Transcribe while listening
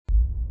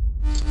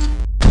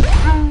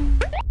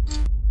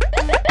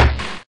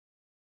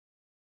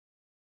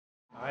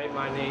Hi,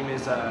 my name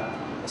is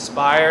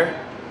Aspire,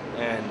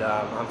 and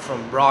I'm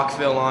from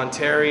Brockville,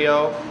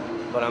 Ontario,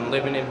 but I'm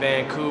living in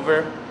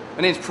Vancouver.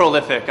 My name's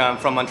Prolific. I'm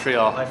from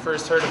Montreal. I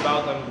first heard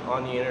about them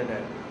on the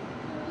internet.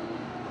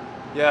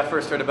 Yeah, I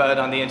first heard about it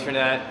on the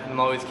internet.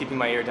 I'm always keeping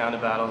my ear down to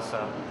battles,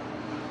 so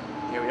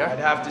here we are. I'd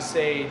have to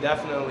say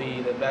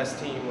definitely the best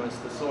team was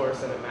the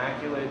Source and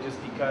Immaculate,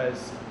 just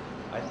because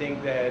I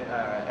think that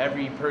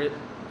every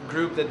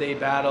group that they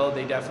battle,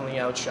 they definitely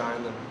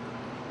outshine them.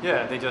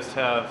 Yeah, they just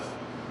have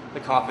the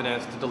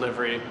confidence, the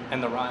delivery,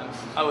 and the rhymes.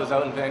 I was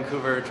out in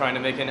Vancouver trying to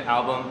make an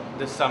album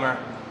this summer,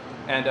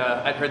 and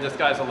I'd heard this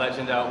guy's a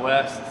legend out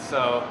west,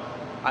 so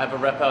I have a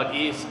rep out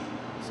east,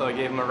 so I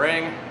gave him a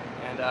ring,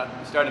 and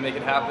started to make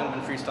it happen.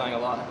 Been freestyling a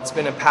lot. It's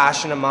been a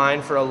passion of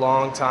mine for a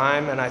long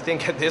time, and I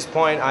think at this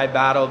point I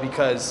battle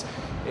because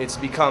it's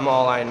become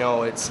all I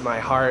know. It's my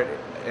heart,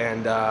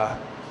 and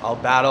I'll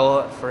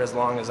battle for as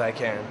long as I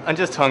can. I'm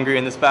just hungry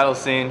in this battle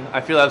scene. I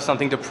feel I have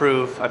something to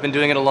prove. I've been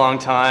doing it a long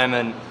time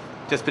and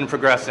just been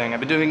progressing. I've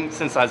been doing it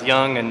since I was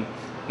young, and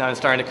now I'm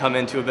starting to come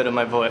into a bit of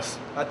my voice.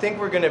 I think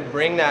we're going to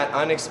bring that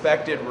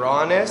unexpected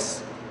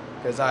rawness,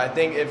 because I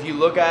think if you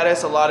look at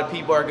us, a lot of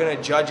people are going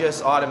to judge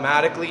us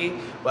automatically,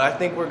 but I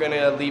think we're going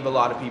to leave a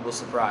lot of people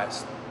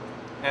surprised.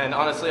 And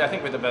honestly, I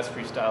think we're the best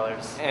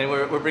freestylers. And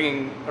we're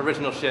bringing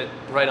original shit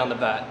right on the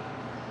bat.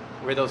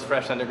 We're those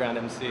fresh underground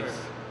MCs.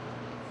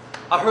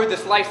 I heard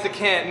this life's a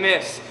can't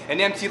miss,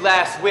 an empty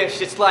last wish.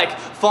 It's like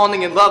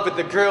falling in love with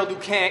the girl who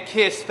can't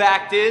kiss.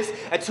 Fact is,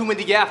 at 2 in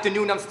the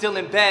afternoon, I'm still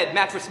in bed.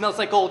 Mattress smells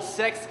like old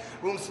sex,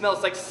 room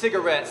smells like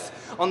cigarettes.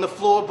 On the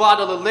floor,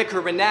 bottle of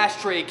liquor, an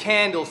ashtray,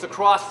 candles,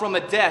 across from a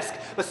desk,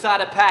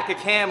 beside a pack of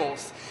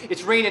Camels.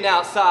 It's raining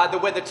outside, the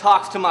weather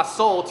talks to my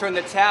soul. Turn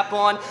the tap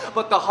on,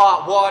 but the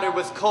hot water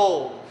was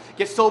cold.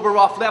 Get sober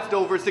off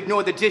leftovers,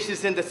 ignore the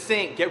dishes in the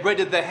sink. Get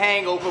rid of the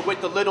hangover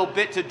with a little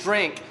bit to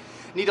drink.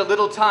 Need a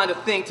little time to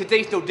think,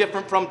 today's no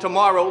different from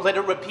tomorrow. Let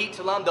it repeat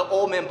till I'm the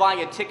old man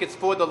buying tickets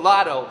for the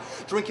lotto.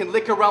 Drinking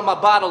liquor out my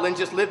bottle and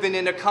just living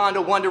in a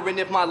condo, wondering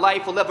if my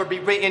life will ever be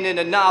written in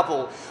a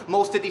novel.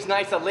 Most of these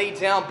nights I lay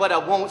down but I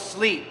won't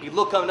sleep. Be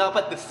looking up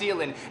at the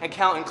ceiling and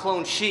counting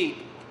clone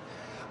sheep.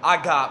 I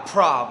got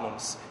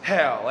problems.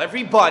 Hell,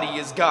 everybody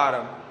has got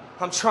them.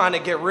 I'm trying to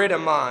get rid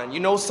of mine. You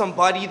know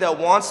somebody that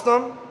wants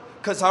them?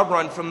 'Cause I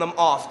run from them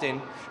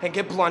often and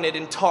get blunted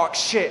and talk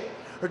shit.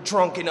 Or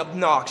drunk and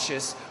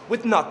obnoxious,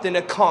 with nothing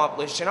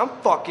accomplished, and I'm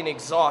fucking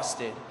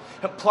exhausted.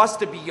 And plus,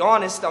 to be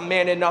honest, I'm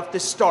man enough to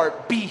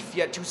start beef,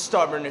 yet too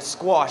stubborn to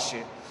squash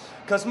it.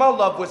 'Cause my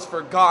love was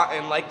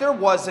forgotten, like there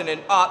wasn't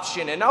an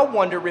option, and I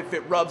wonder if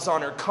it rubs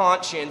on her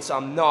conscience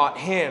I'm not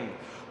him.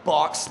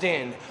 Boxed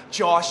in,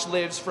 Josh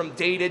lives from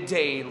day to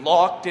day,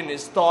 locked in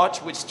his thoughts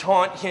which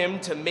taunt him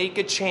to make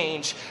a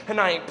change.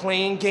 And I ain't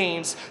playing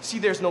games. See,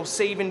 there's no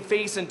saving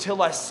face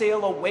until I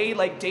sail away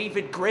like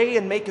David Gray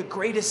and make a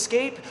great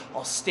escape.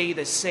 I'll stay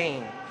the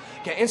same.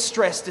 Getting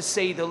stressed to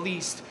say the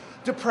least.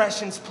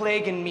 Depression's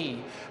plaguing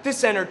me.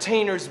 This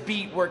entertainer's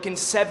beat, working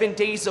 7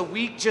 days a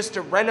week just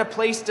to rent a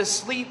place to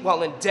sleep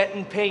while in debt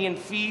and paying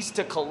fees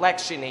to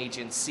collection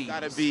agencies.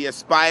 Gotta be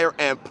Aspire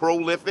and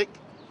Prolific.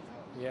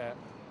 Yeah.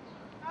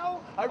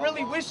 I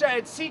really wish I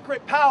had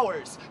secret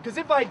powers, because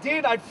if I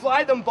did, I'd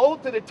fly them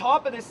both to the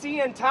top of the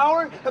CN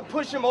Tower and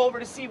push them over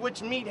to see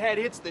which meathead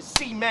hits the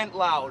cement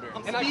louder.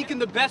 I'm speaking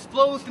the best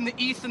flows from the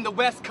East and the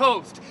West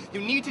Coast.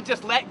 You need to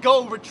just let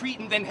go, retreat,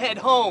 and then head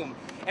home.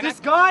 And this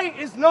guy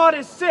is not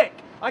as sick.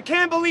 I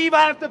can't believe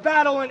I have to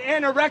battle an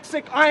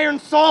anorexic Iron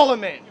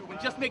Solomon.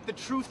 And just make the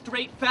truth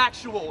straight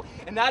factual.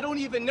 And I don't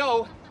even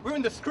know, we're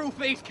in the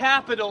screw-face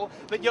capital,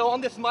 but yo,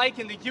 on this mic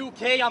in the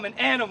UK, I'm an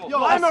animal.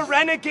 Yo, I'm a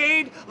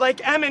renegade like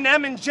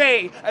Eminem and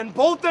Jay, and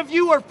both of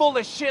you are full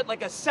of shit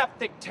like a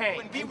septic tank.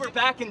 When we were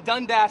back in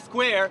Dundas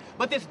Square,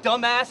 but this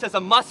dumbass has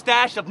a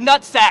mustache of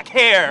nutsack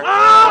hair.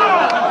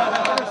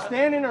 Ah! You're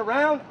standing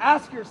around,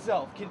 ask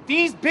yourself, can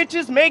these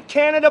bitches make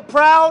Canada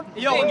proud?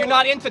 Yo, and you're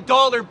not into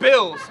dollar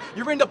bills.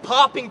 You're into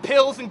popping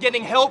pills and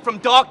getting help from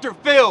Dr.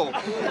 Phil.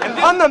 And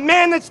I'm the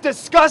man that's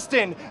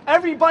disgusting.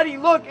 Everybody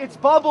look, it's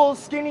Bubbles'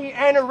 skinny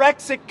anorexic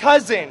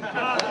cousin.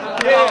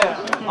 Yeah,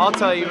 I'll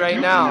tell you right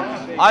now,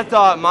 I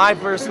thought my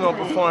personal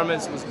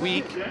performance was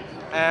weak,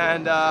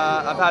 and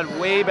I've had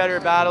way better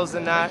battles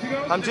than that.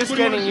 I'm just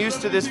getting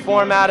used to this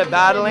format of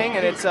battling,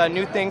 and it's a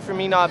new thing for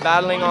me not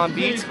battling on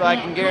beats, but I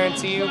can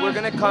guarantee you we're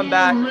gonna come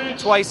back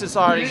twice as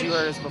hard as you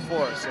heard us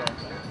before, so.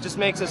 Just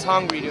makes us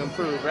hungry to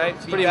improve, right?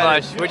 Pretty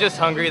much. We're just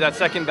hungry. That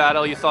second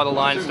battle, you saw the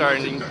line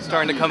starting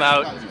to come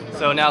out.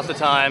 So now's the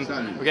time.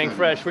 We're getting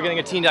fresh. We're getting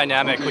a team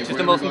dynamic, which is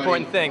the most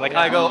important thing. Like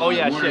I go, oh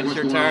yeah, shit, it's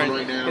your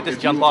turn. Get this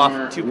jump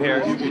off, 2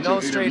 pairs. You know,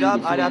 straight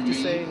up, I'd have to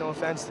say, no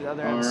offense to the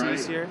other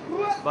MCs here,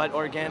 but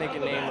Organic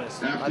and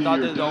Nameless. I thought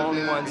they're the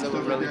only ones that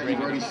would really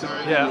bring it.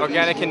 Yeah,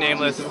 Organic and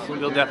Nameless,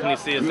 we'll definitely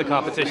see as the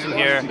competition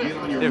here.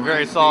 They're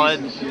very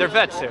solid. They're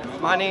vets here.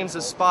 My name's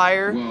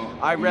Aspire.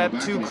 I rep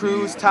 2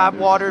 crews,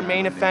 Tapwater,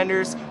 Main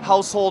Offenders,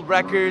 Household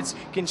Records.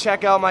 You can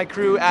check out my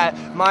crew at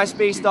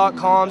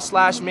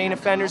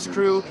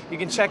myspace.com/mainoffenderscrew. You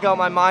can check out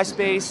my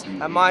MySpace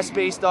at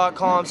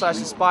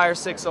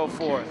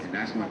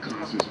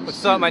myspace.com/aspire604.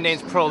 What's up? My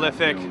name's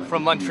Prolific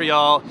from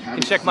Montreal. You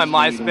can check my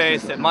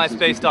MySpace at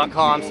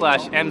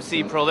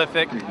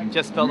myspace.com/mcprolific.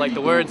 Just spelled like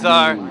the words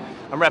are.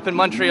 I'm repping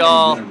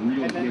Montreal.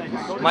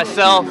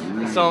 Myself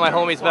and some of my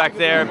homies back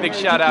there. Big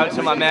shout out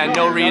to my man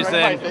No Reason,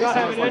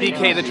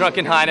 BK the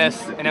Drunken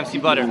Highness, and MC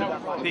Butter.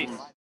 Peace.